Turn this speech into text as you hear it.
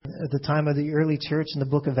at the time of the early church in the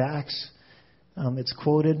book of Acts. It's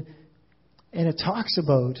quoted, and it talks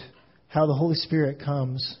about how the Holy Spirit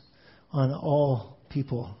comes on all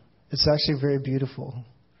people. It's actually very beautiful.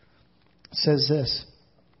 It says this.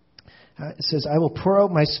 It says, I will pour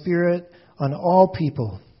out my Spirit on all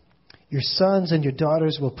people. Your sons and your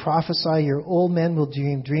daughters will prophesy. Your old men will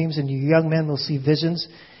dream dreams, and your young men will see visions.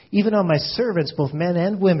 Even on my servants, both men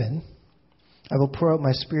and women, I will pour out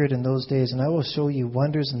my Spirit in those days, and I will show you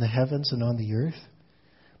wonders in the heavens and on the earth.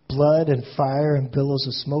 Blood and fire and billows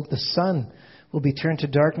of smoke. The sun will be turned to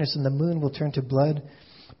darkness, and the moon will turn to blood.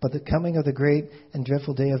 But the coming of the great and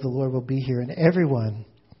dreadful day of the Lord will be here, and everyone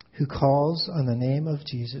who calls on the name of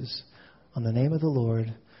Jesus, on the name of the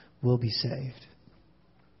Lord, will be saved.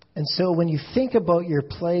 And so when you think about your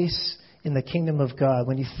place in the kingdom of God,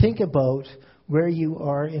 when you think about where you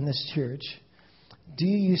are in this church, do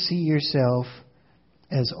you see yourself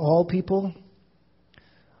as all people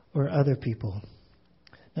or other people?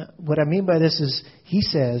 Now, what I mean by this is, he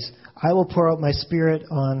says, I will pour out my Spirit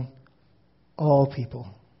on all people.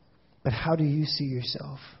 But how do you see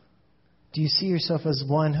yourself? Do you see yourself as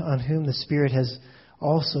one on whom the Spirit has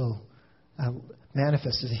also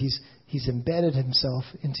manifested? He's embedded himself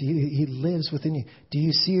into you. He lives within you. Do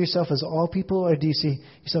you see yourself as all people, or do you see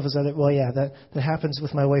yourself as other? Well, yeah, that happens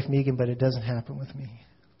with my wife Megan, but it doesn't happen with me.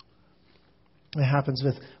 It happens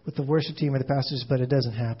with the worship team or the pastors, but it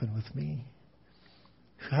doesn't happen with me.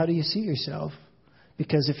 How do you see yourself?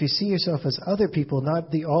 Because if you see yourself as other people,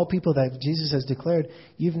 not the all people that Jesus has declared,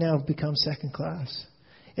 you've now become second class.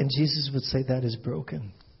 And Jesus would say that is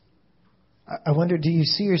broken. I wonder, do you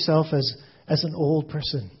see yourself as an old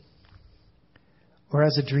person or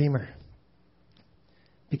as a dreamer?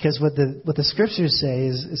 Because what the scriptures say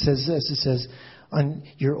is, it says this, it says, on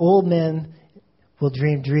your old men will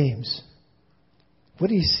dream dreams. What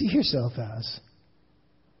do you see yourself as?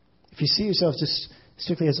 If you see yourself just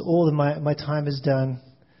strictly as old and my time is done,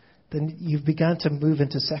 then you've begun to move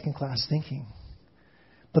into second-class thinking.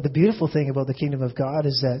 But the beautiful thing about the kingdom of God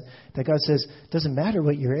is that God says, it doesn't matter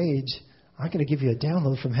what your age, I'm going to give you a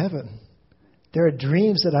download from heaven. There are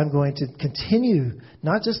dreams that I'm going to continue,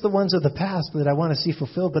 not just the ones of the past that I want to see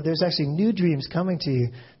fulfilled, but there's actually new dreams coming to you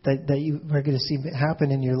that you are going to see happen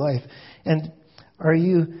in your life. And are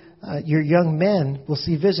you, your young men will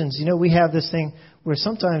see visions. You know, we have this thing where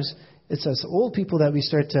sometimes it's us old people that we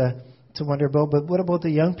start to wonder about, but what about the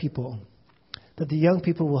young people? That the young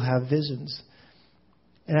people will have visions.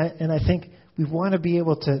 And I think we want to be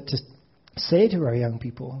able to say to our young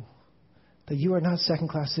people that you are not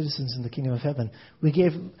second-class citizens in the kingdom of heaven. We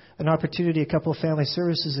gave an opportunity a couple of family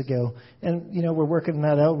services ago, and you know we're working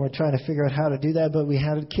that out, and we're trying to figure out how to do that, but we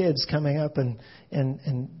had kids coming up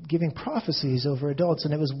and giving prophecies over adults,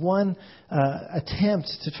 and it was one attempt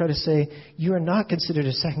to try to say, you are not considered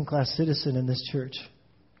a second-class citizen in this church.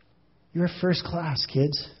 You're first class,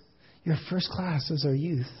 kids. You're first class as our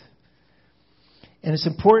youth. And it's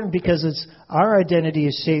important because it's our identity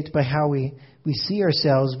is shaped by how we see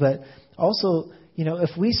ourselves, but also, you know,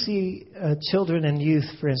 if we see children and youth,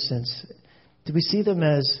 for instance, do we see them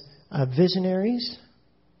as visionaries?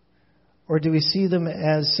 Or do we see them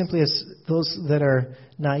as simply as those that are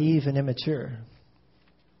naive and immature?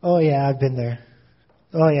 Oh, yeah, I've been there.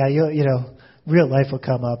 Oh, yeah, you know, real life will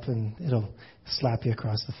come up and it'll slap you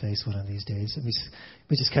across the face one of these days. And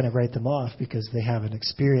we just kind of write them off because they haven't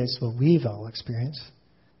experienced what we've all experienced.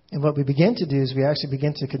 And what we begin to do is we actually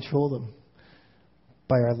begin to control them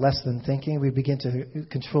by our less than thinking. We begin to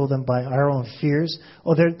control them by our own fears.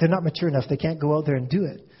 Oh, they're not mature enough. They can't go out there and do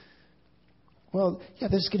it. Well, yeah,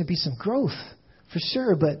 there's going to be some growth for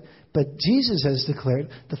sure, but Jesus has declared,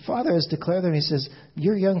 the Father has declared them. He says,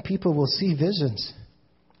 your young people will see visions.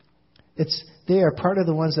 They are part of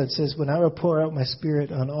the ones that says, when I will pour out my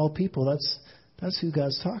Spirit on all people, that's who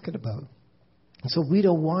God's talking about. And so we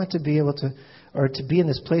don't want to be able to, or to be in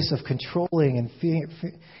this place of controlling and fear,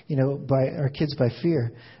 you know, by our kids by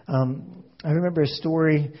fear. I remember a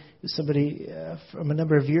story with somebody from a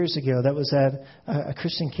number of years ago that was at a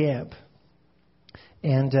Christian camp.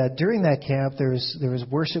 And during that camp, there was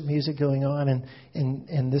worship music going on,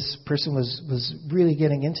 and this person was really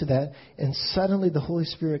getting into that. And suddenly the Holy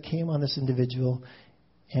Spirit came on this individual,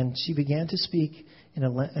 and she began to speak in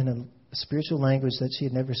a spiritual language that she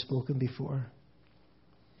had never spoken before.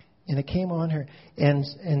 And it came on her, and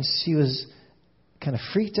she was kind of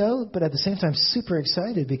freaked out, but at the same time super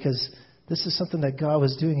excited because this is something that God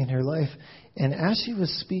was doing in her life. And as she was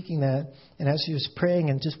speaking that, and as she was praying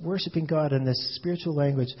and just worshiping God in this spiritual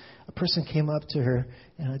language, a person came up to her,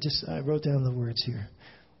 and I wrote down the words here.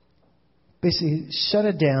 Basically, shut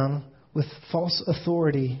it down with false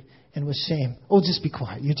authority and with shame. Oh, just be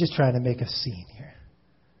quiet. You're just trying to make a scene here.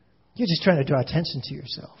 You're just trying to draw attention to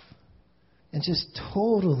yourself. And just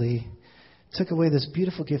totally took away this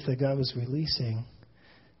beautiful gift that God was releasing.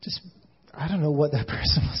 I don't know what that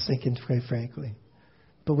person was thinking, quite frankly.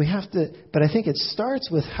 But I think it starts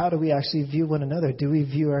with, how do we actually view one another? Do we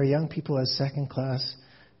view our young people as second-class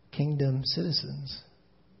kingdom citizens?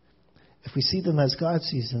 If we see them as God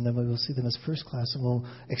sees them, then we will see them as first class, and we'll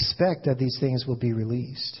expect that these things will be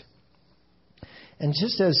released. And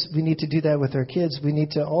just as we need to do that with our kids, we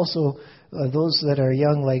need to also, those that are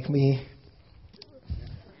young like me,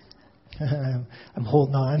 I'm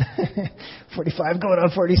holding on, 45 going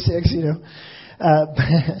on 46,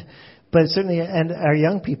 but certainly, and our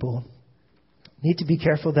young people need to be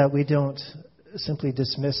careful that we don't simply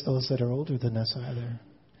dismiss those that are older than us either.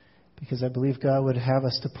 Because I believe God would have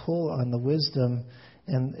us to pull on the wisdom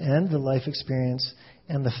and the life experience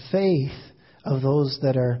and the faith of those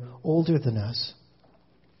that are older than us.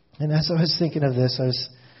 And as I was thinking of this,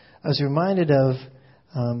 I was reminded of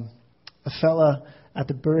a fella at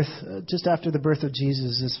the birth, just after the birth of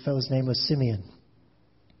Jesus. This fella's name was Simeon.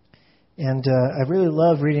 And I really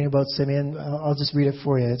love reading about Simeon. I'll just read it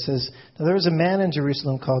for you. It says, "Now there was a man in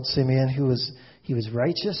Jerusalem called Simeon he was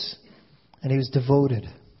righteous and he was devoted.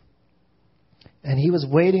 And he was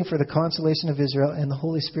waiting for the consolation of Israel, and the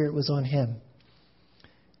Holy Spirit was on him."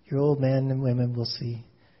 Your old men and women will see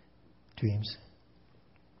dreams.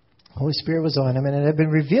 The Holy Spirit was on him, and it had been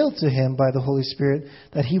revealed to him by the Holy Spirit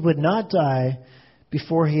that he would not die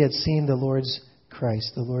before he had seen the Lord's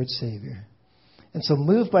Christ, the Lord's Savior. And so,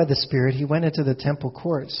 moved by the Spirit, he went into the temple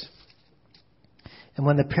courts. And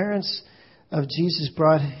when the parents of Jesus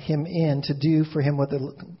brought him in to do for him what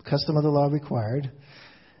the custom of the law required,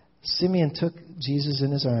 Simeon took Jesus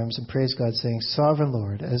in his arms and praised God, saying, "Sovereign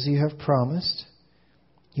Lord, as you have promised,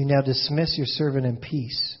 you now dismiss your servant in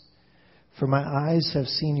peace. For my eyes have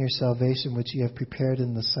seen your salvation, which you have prepared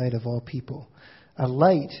in the sight of all people, a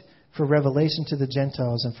light for revelation to the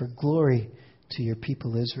Gentiles and for glory to your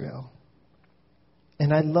people Israel."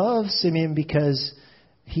 And I love Simeon because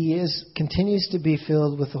he continues to be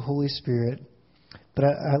filled with the Holy Spirit. But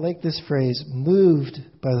I like this phrase, moved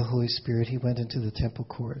by the Holy Spirit, he went into the temple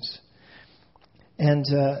courts. And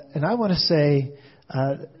I want to say,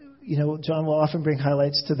 John will often bring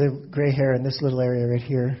highlights to the gray hair in this little area right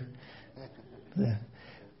here. Yeah.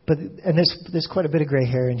 And there's quite a bit of gray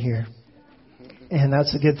hair in here. And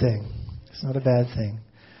that's a good thing. It's not a bad thing.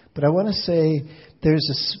 But I want to say there's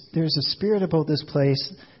a spirit about this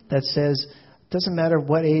place that says, it doesn't matter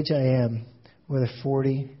what age I am, whether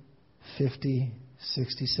 40, 50,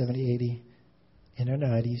 60, 70, 80, in our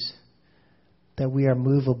 90s, that we are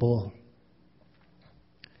movable.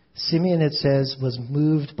 Simeon, it says, was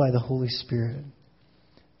moved by the Holy Spirit.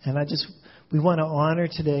 And we want to honor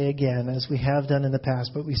today again, as we have done in the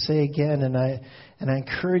past, but we say again, and I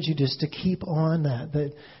encourage you just to keep on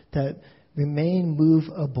that remain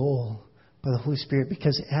movable by the Holy Spirit,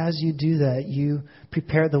 because as you do that, you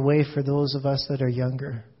prepare the way for those of us that are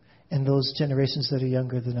younger and those generations that are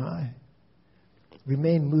younger than I.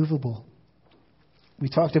 Remain movable. We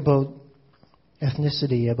talked about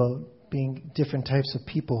ethnicity, about being different types of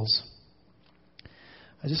peoples.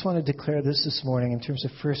 I just want to declare this morning in terms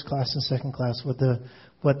of first class and second class,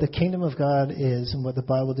 what the kingdom of God is and what the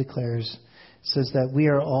Bible declares. It says that we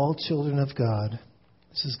are all children of God.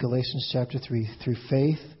 This is Galatians chapter 3, through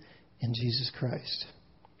faith in Jesus Christ.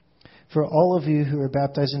 For all of you who are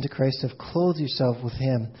baptized into Christ have clothed yourself with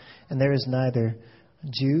him, and there is neither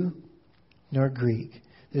Jew nor Greek.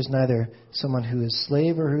 There's neither someone who is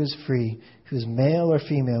slave or who is free, who is male or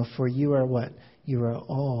female, for you are what? You are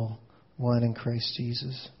all one in Christ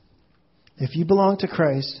Jesus. If you belong to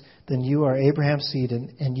Christ, then you are Abraham's seed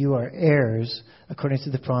and you are heirs according to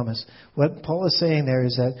the promise. What Paul is saying there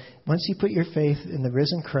is that once you put your faith in the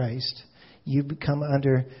risen Christ, you become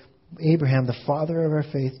under Abraham, the father of our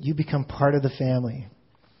faith. You become part of the family.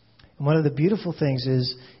 And one of the beautiful things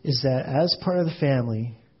is that as part of the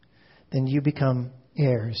family, then you become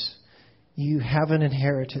heirs. You have an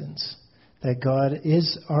inheritance that God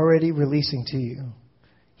is already releasing to you.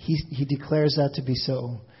 He declares that to be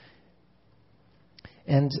so.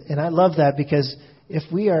 And I love that, because if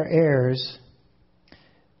we are heirs,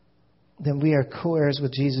 then we are co-heirs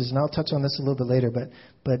with Jesus. And I'll touch on this a little bit later,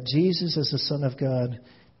 but Jesus, as the Son of God,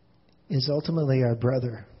 is ultimately our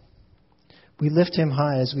brother. We lift him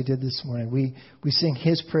high, as we did this morning. We sing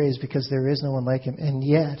his praise because there is no one like him. And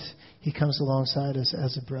yet, he comes alongside us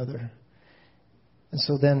as a brother. And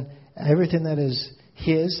so then, everything that is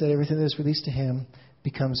his, everything that is released to him,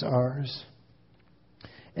 becomes ours.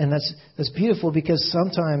 And that's beautiful, because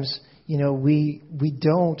sometimes, we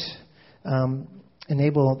don't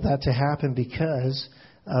enable that to happen because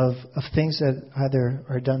of things that either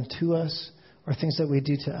are done to us or things that we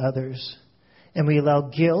do to others. And we allow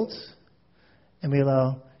guilt and we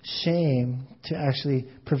allow shame to actually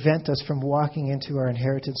prevent us from walking into our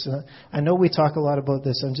inheritance. I know we talk a lot about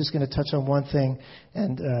this. I'm just going to touch on one thing.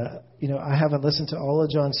 And, I haven't listened to all of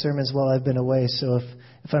John's sermons while I've been away. So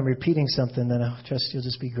if I'm repeating something, then I trust you'll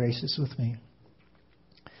just be gracious with me.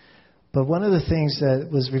 But one of the things that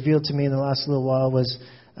was revealed to me in the last little while was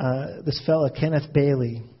this fella, Kenneth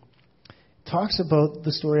Bailey, talks about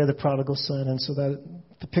the story of the prodigal son. And so that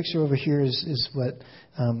the picture over here is what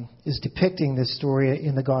is depicting this story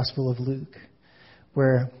in the Gospel of Luke,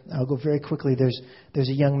 where, I'll go very quickly, there's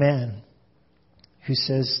a young man who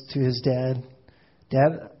says to his dad,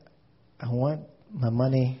 "Dad, I want my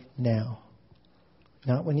money now.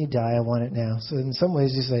 Not when you die, I want it now." So in some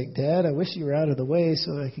ways he's like, "Dad, I wish you were out of the way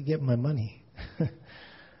so I could get my money."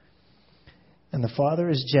 And the father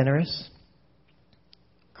is generous,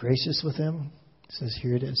 gracious with him, says,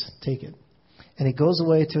 "Here it is, take it." And he goes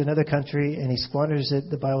away to another country and he squanders it,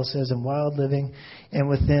 the Bible says, in wild living. And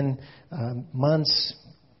within months,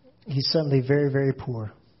 he's suddenly very, very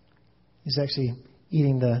poor. He's actually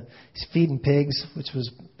he's feeding pigs, which was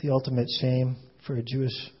the ultimate shame for a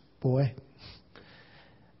Jewish boy.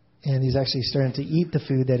 And he's actually starting to eat the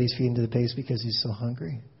food that he's feeding to the pigs because he's so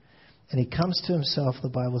hungry. And he comes to himself, the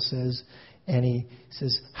Bible says, and he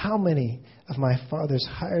says, "How many of my father's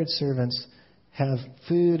hired servants have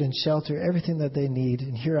food and shelter, everything that they need,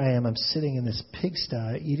 and here I am, I'm sitting in this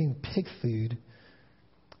pigsty eating pig food.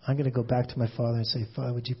 I'm going to go back to my father and say,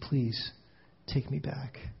 Father, would you please take me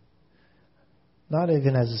back?" Not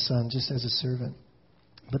even as a son, just as a servant.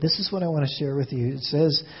 But this is what I want to share with you. It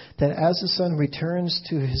says that as the son returns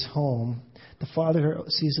to his home, the father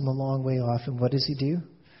sees him a long way off, and what does he do?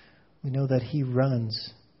 We know that he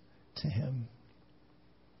runs to him.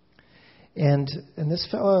 And this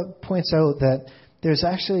fellow points out that there's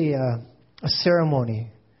actually a ceremony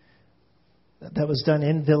that was done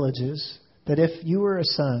in villages, that if you were a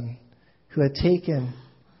son who had taken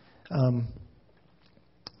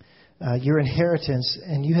your inheritance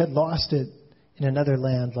and you had lost it in another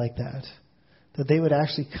land like that, that they would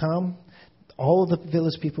actually come, all of the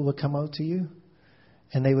village people would come out to you,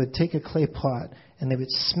 and they would take a clay pot and they would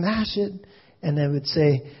smash it. And they would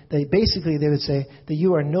say that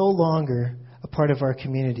you are no longer a part of our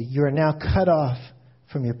community. You are now cut off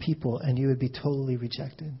from your people, and you would be totally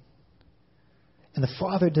rejected. And the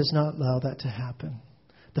Father does not allow that to happen.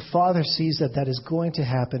 The Father sees that is going to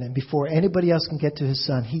happen, and before anybody else can get to his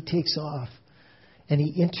son, he takes off, and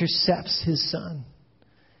he intercepts his son.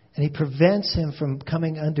 And he prevents him from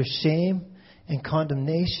coming under shame and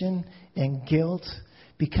condemnation and guilt,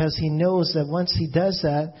 because he knows that once he does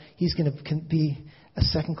that, he's going to be a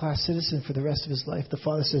second-class citizen for the rest of his life. The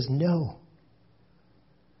Father says, "No.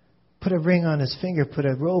 Put a ring on his finger, put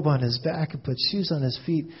a robe on his back, and put shoes on his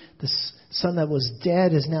feet. The son that was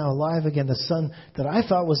dead is now alive again. The son that I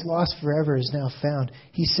thought was lost forever is now found."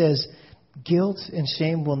 He says, guilt and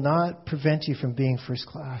shame will not prevent you from being first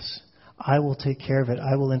class. I will take care of it.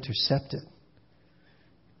 I will intercept it.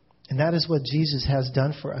 And that is what Jesus has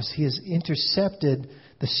done for us. He has intercepted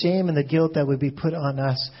the shame and the guilt that would be put on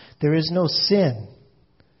us. There is no sin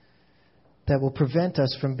that will prevent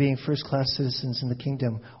us from being first-class citizens in the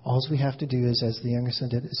kingdom. All we have to do is, as the younger son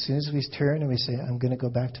did, as soon as we turn and we say, "I'm going to go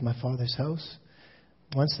back to my father's house,"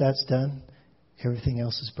 once that's done, everything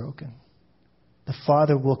else is broken. The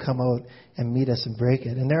Father will come out and meet us and break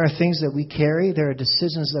it. And there are things that we carry. There are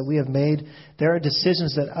decisions that we have made. There are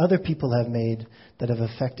decisions that other people have made that have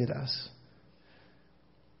affected us,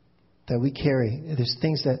 that we carry. There's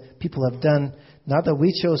things that people have done, not that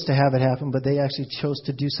we chose to have it happen, but they actually chose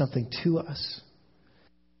to do something to us.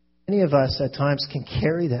 Many of us at times can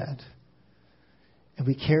carry that. And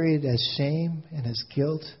we carry it as shame and as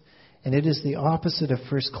guilt. And it is the opposite of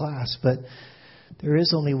first class. But there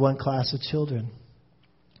is only one class of children.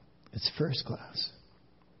 It's first class.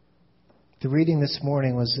 The reading this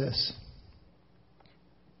morning was this.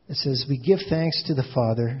 It says, "We give thanks to the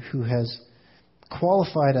Father who has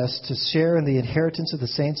qualified us to share in the inheritance of the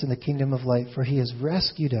saints in the kingdom of light, for he has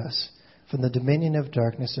rescued us from the dominion of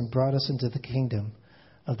darkness and brought us into the kingdom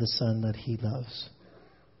of the Son that he loves."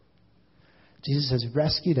 Jesus has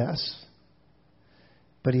rescued us,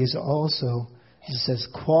 but he has also, Jesus says,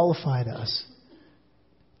 qualified us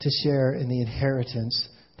to share in the inheritance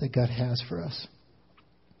that God has for us.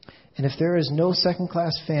 And if there is no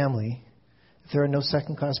second-class family, if there are no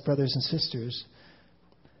second-class brothers and sisters,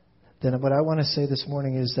 then what I want to say this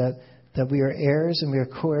morning is that we are heirs and we are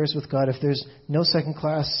co-heirs with God. If there's no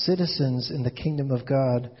second-class citizens in the kingdom of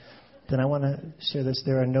God, then I want to share this.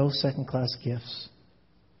 There are no second-class gifts.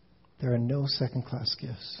 There are no second-class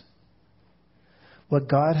gifts. What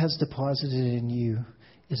God has deposited in you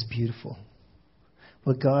is beautiful.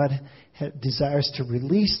 What God desires to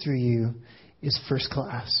release through you is first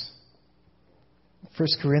class. 1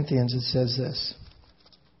 Corinthians, it says this.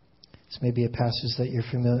 It's maybe a passage that you're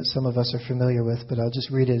familiar, some of us are familiar with, but I'll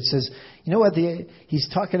just read it. It says, you know what? He's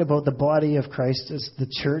talking about the body of Christ as the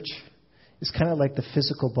church. It's kind of like the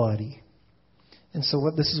physical body. And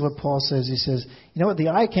so this is what Paul says. He says, you know what? The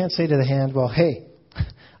eye can't say to the hand, well, hey,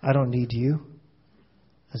 I don't need you,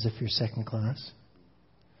 as if you're second class.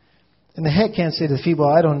 And the head can't say to the feet, well,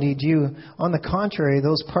 I don't need you. On the contrary,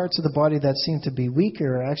 those parts of the body that seem to be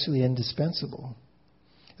weaker are actually indispensable.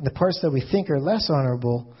 And the parts that we think are less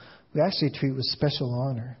honorable, we actually treat with special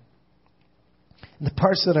honor. And the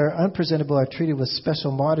parts that are unpresentable are treated with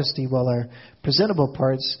special modesty, while our presentable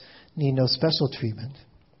parts need no special treatment.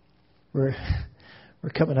 We're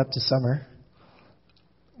coming up to summer,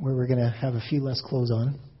 where we're going to have a few less clothes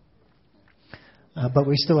on. But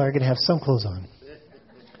we still are going to have some clothes on.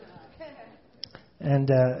 And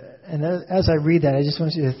as I read that, I just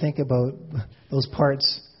want you to think about those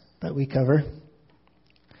parts that we cover.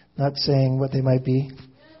 Not saying what they might be.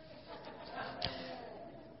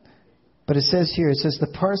 But it says here,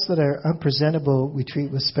 the parts that are unpresentable we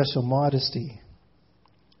treat with special modesty,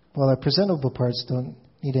 while our presentable parts don't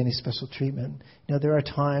need any special treatment. You know, there are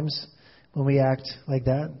times when we act like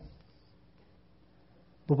that.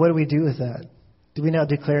 But what do we do with that? Do we now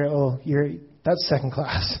declare, that's second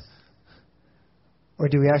class? Or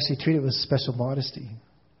do we actually treat it with special modesty?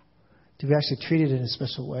 Do we actually treat it in a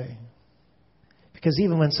special way? Because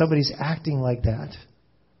even when somebody's acting like that,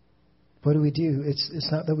 what do? It's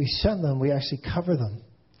not that we shun them, we actually cover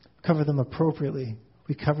them appropriately.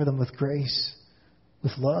 We cover them with grace,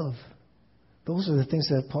 with love. Those are the things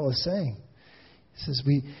that Paul is saying. He says,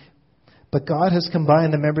 but God has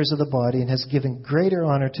combined the members of the body and has given greater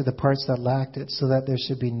honor to the parts that lacked it, so that there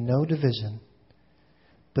should be no division,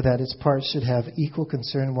 but that its parts should have equal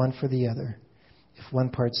concern one for the other. If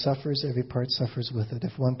one part suffers, every part suffers with it.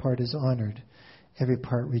 If one part is honored, every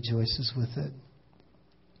part rejoices with it.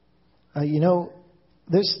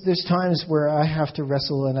 There's times where I have to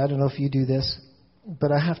wrestle, and I don't know if you do this,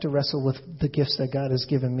 but I have to wrestle with the gifts that God has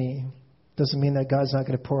given me. Doesn't mean that God's not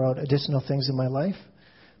going to pour out additional things in my life,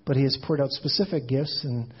 but He has poured out specific gifts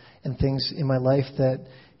and things in my life that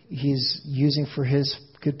He's using for His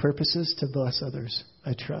good purposes to bless others.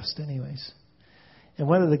 I trust anyways. And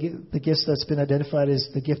one of the gifts that's been identified is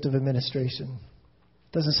the gift of administration.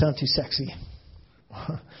 Doesn't sound too sexy.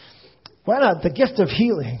 Why not the gift of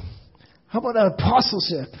healing? How about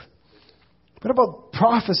apostleship? What about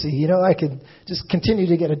prophecy? I could just continue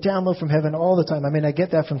to get a download from heaven all the time. I mean, I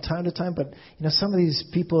get that from time to time, but some of these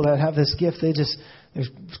people that have this gift, they're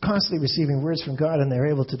constantly receiving words from God, and they're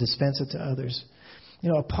able to dispense it to others.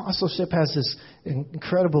 Apostleship has this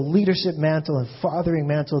incredible leadership mantle and fathering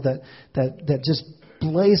mantle that just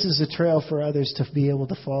blazes a trail for others to be able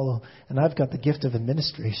to follow. And I've got the gift of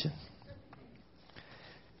administration.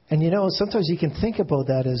 And sometimes you can think about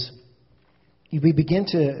that as we begin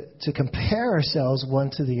to compare ourselves one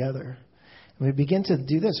to the other. And we begin to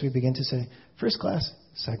do this. We begin to say, first class,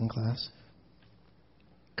 second class.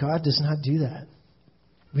 God does not do that.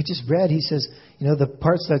 We just read, He says, the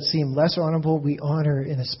parts that seem less honorable, we honor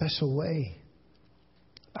in a special way.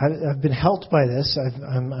 I've been helped by this.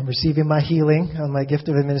 I'm receiving my healing on my gift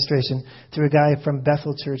of administration through a guy from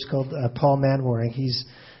Bethel Church called Paul Manwaring. He's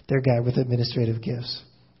their guy with administrative gifts.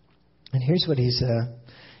 And here's what he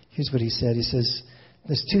said. He says,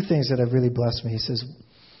 there's two things that have really blessed me. He says,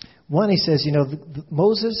 one, he says,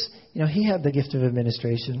 Moses, he had the gift of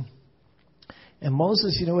administration. And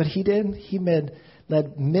Moses, you know what he did? He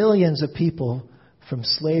led millions of people from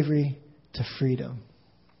slavery to freedom.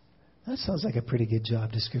 That sounds like a pretty good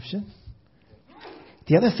job description.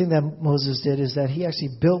 The other thing that Moses did is that he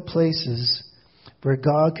actually built places where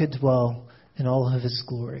God could dwell in all of His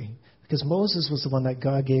glory. Because Moses was the one that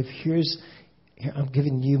God gave, here, I'm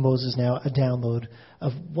giving you, Moses, now a download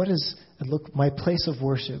of what is my place of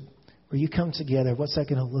worship, where you come together. What's that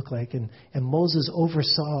going to look like? And Moses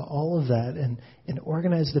oversaw all of that and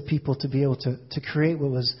organized the people to be able to create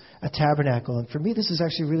what was a tabernacle. And for me, this is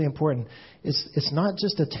actually really important. It's not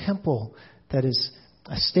just a temple that is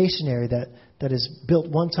a stationary that is built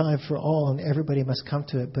one time for all and everybody must come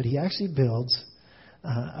to it, but He actually builds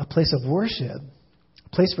a place of worship, a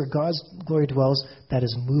place where God's glory dwells that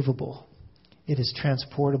is movable. It is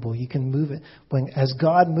transportable. You can move it. As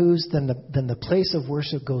God moves, then the place of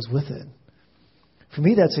worship goes with it. For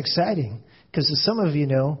me, that's exciting Because as some of you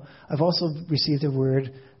know, I've also received a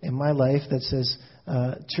word in my life that says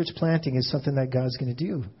church planting is something that God's going to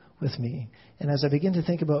do with me. And as I begin to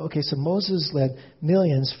think about, okay, so Moses led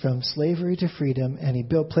millions from slavery to freedom, and he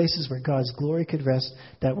built places where God's glory could rest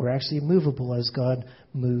that were actually movable as God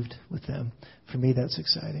moved with them. For me, that's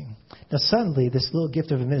exciting. Now, suddenly, this little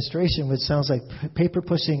gift of administration, which sounds like paper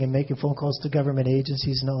pushing and making phone calls to government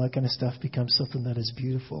agencies and all that kind of stuff, becomes something that is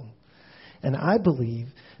beautiful. And I believe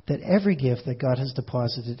that every gift that God has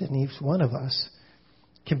deposited in each one of us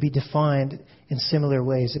can be defined in similar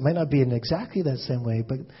ways. It might not be in exactly that same way,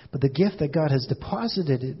 but the gift that God has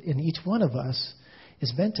deposited in each one of us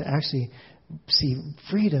is meant to actually see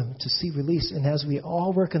freedom, to see release. And as we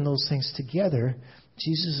all work in those things together,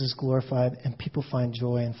 Jesus is glorified and people find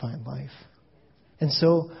joy and find life. And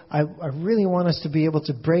so I really want us to be able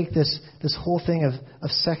to break this whole thing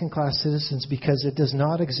of second-class citizens, because it does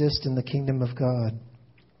not exist in the kingdom of God.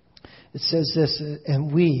 It says this,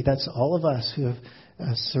 and we, that's all of us who have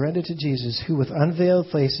surrendered to Jesus, who with unveiled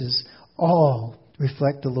faces all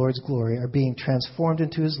reflect the Lord's glory, are being transformed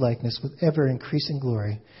into his likeness with ever-increasing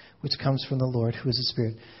glory, which comes from the Lord, who is the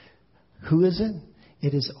Spirit. Who is it?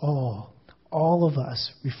 It is all. All of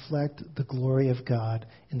us reflect the glory of God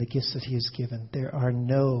in the gifts that he has given. There are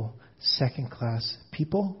no second-class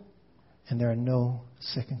people, and there are no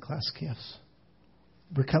second-class gifts.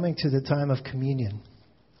 We're coming to the time of communion.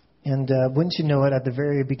 And wouldn't you know it, at the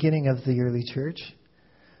very beginning of the early church,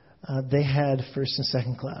 they had first and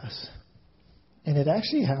second class. And it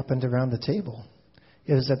actually happened around the table.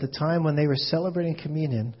 It was at the time when they were celebrating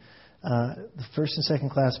communion, the first and second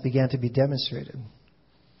class began to be demonstrated.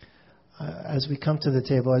 As we come to the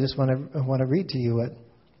table, I just want to read to you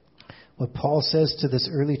what Paul says to this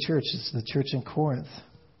early church. It's the church in Corinth.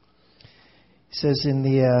 He says, in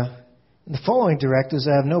the following directives,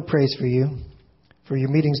 I have no praise for you, for your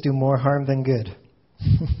meetings do more harm than good.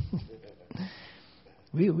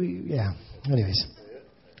 Anyways.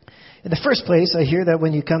 In the first place, I hear that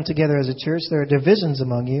when you come together as a church, there are divisions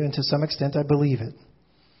among you, and to some extent I believe it.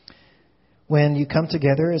 When you come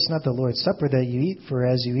together, it's not the Lord's Supper that you eat, for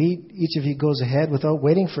as you eat, each of you goes ahead without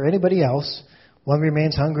waiting for anybody else. One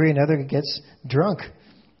remains hungry, another gets drunk.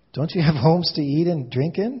 Don't you have homes to eat and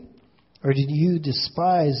drink in? Or do you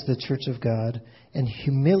despise the church of God and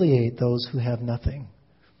humiliate those who have nothing?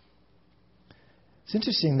 It's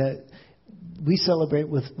interesting that we celebrate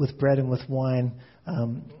with bread and with wine,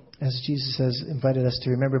 as Jesus has invited us to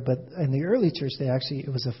remember. But in the early church, it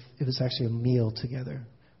was actually a meal together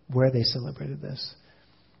where they celebrated this.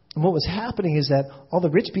 And what was happening is that all the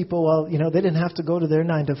rich people, they didn't have to go to their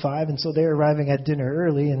 9 to 5, and so they're arriving at dinner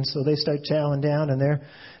early, and so they start chowing down, and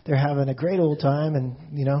they're having a great old time, and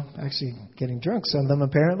actually getting drunk, some of them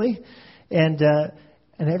apparently, and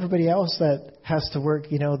everybody else that has to work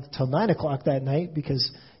till 9 o'clock that night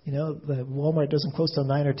because the Walmart doesn't close till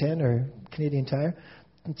 9 or 10 or Canadian Tire,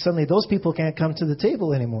 and suddenly those people can't come to the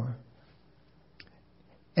table anymore.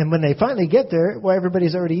 And when they finally get there,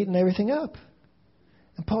 everybody's already eaten everything up.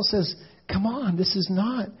 And Paul says, come on, this is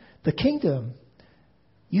not the kingdom.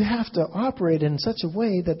 You have to operate in such a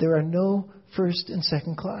way that there are no first and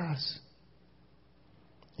second class.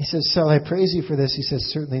 He says, shall I praise you for this? He says,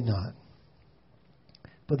 certainly not.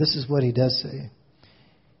 But this is what he does say.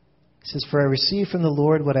 He says, for I received from the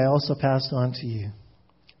Lord what I also passed on to you.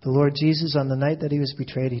 The Lord Jesus, on the night that he was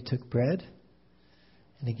betrayed, he took bread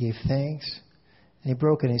and he gave thanks. And he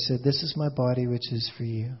broke it and he said, this is my body which is for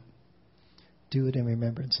you. Do it in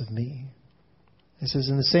remembrance of me. He says,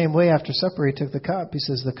 in the same way, after supper, he took the cup. He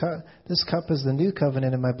says, this cup is the new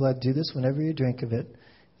covenant in my blood. Do this whenever you drink of it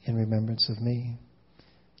in remembrance of me.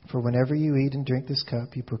 For whenever you eat and drink this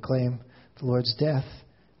cup, you proclaim the Lord's death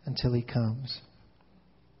until he comes.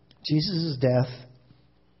 Jesus' death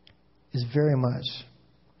is very much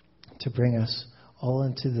to bring us all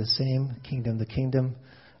into the same kingdom, the kingdom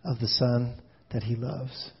of the Son that he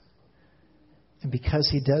loves. And because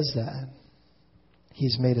he does that,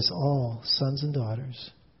 he's made us all sons and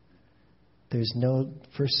daughters. There's no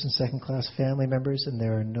first and second class family members, and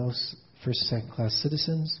there are no first and second class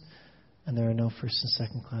citizens, and there are no first and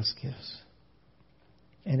second class gifts.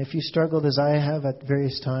 And if you struggled as I have at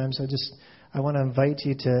various times, I want to invite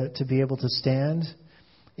you to be able to stand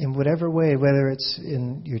in whatever way, whether it's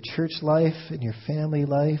in your church life, in your family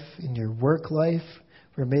life, in your work life,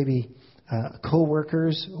 where maybe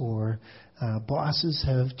co-workers or bosses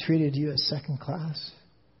have treated you as second class,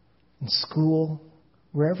 in school,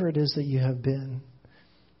 wherever it is that you have been.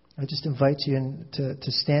 I just invite you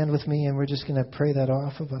to stand with me, and we're just going to pray that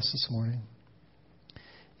off of us this morning.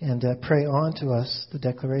 And pray on to us the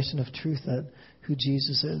declaration of truth that who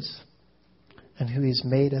Jesus is. and who He's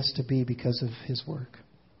made us to be because of His work.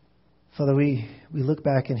 Father, we look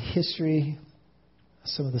back in history,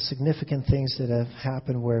 some of the significant things that have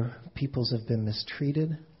happened where peoples have been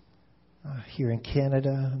mistreated here in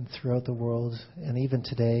Canada and throughout the world, and even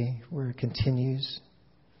today where it continues.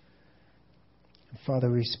 And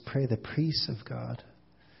Father, we pray the peace of God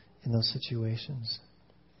in those situations,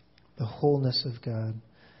 the wholeness of God,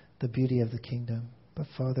 the beauty of the kingdom. But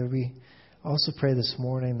Father, we also pray this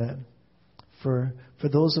morning that for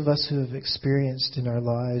those of us who have experienced in our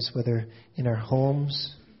lives, whether in our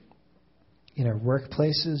homes, in our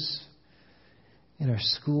workplaces, in our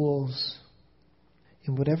schools,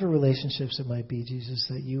 in whatever relationships it might be, Jesus,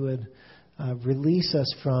 that you would release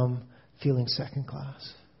us from feeling second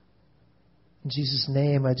class. In Jesus'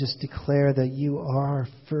 name, I just declare that you are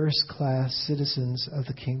first-class citizens of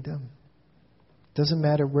the kingdom. Doesn't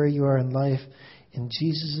matter where you are in life, in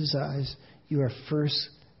Jesus' eyes, you are first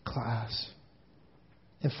class.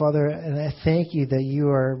 And Father, and I thank you that you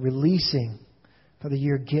are releasing, Father,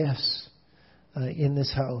 your gifts in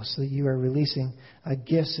this house, that you are releasing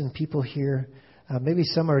gifts in people here. Maybe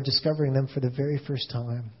some are discovering them for the very first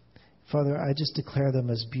time. Father, I just declare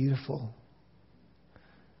them as beautiful.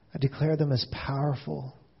 I declare them as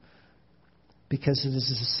powerful, because it is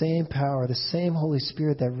the same power, the same Holy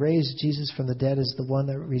Spirit that raised Jesus from the dead is the one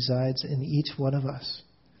that resides in each one of us.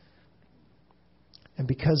 And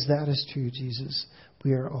because that is true, Jesus,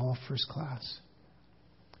 we are all first class.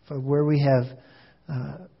 For where we have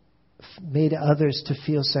made others to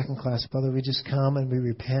feel second class, Father, we just come and we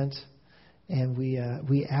repent and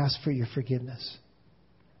we ask for your forgiveness.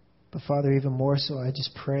 But Father, even more so, I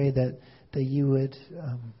just pray that you would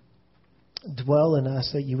dwell in us,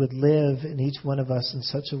 that you would live in each one of us in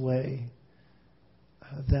such a way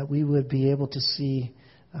that we would be able to see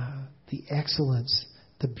the excellence,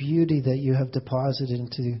 the beauty that you have deposited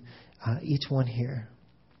into each one here.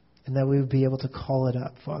 And that we would be able to call it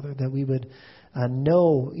up, Father, that we would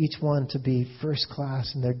know each one to be first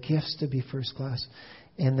class and their gifts to be first class.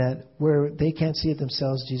 And that where they can't see it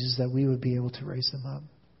themselves, Jesus, that we would be able to raise them up.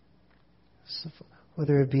 So,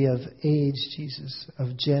 whether it be of age, Jesus,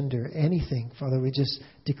 of gender, anything, Father, we just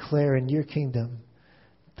declare in your kingdom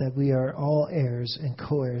that we are all heirs and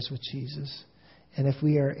co-heirs with Jesus. And if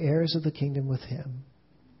we are heirs of the kingdom with him,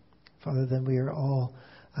 Father, then we are all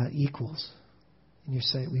equals in your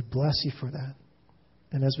sight. We bless you for that.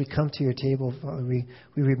 And as we come to your table, Father, we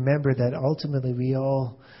remember that ultimately we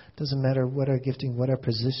all, doesn't matter what our gifting, what our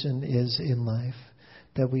position is in life,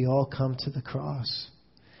 that we all come to the cross.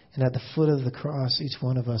 And at the foot of the cross, each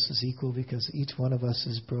one of us is equal because each one of us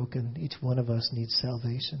is broken. Each one of us needs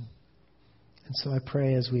salvation. And so I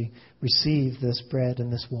pray as we receive this bread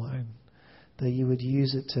and this wine, that you would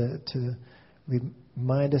use it to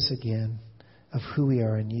remind us again of who we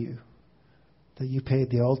are in you. That you paid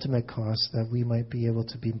the ultimate cost that we might be able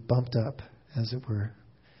to be bumped up, as it were,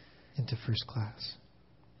 into first class.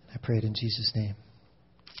 I pray it in Jesus' name.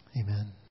 Amen.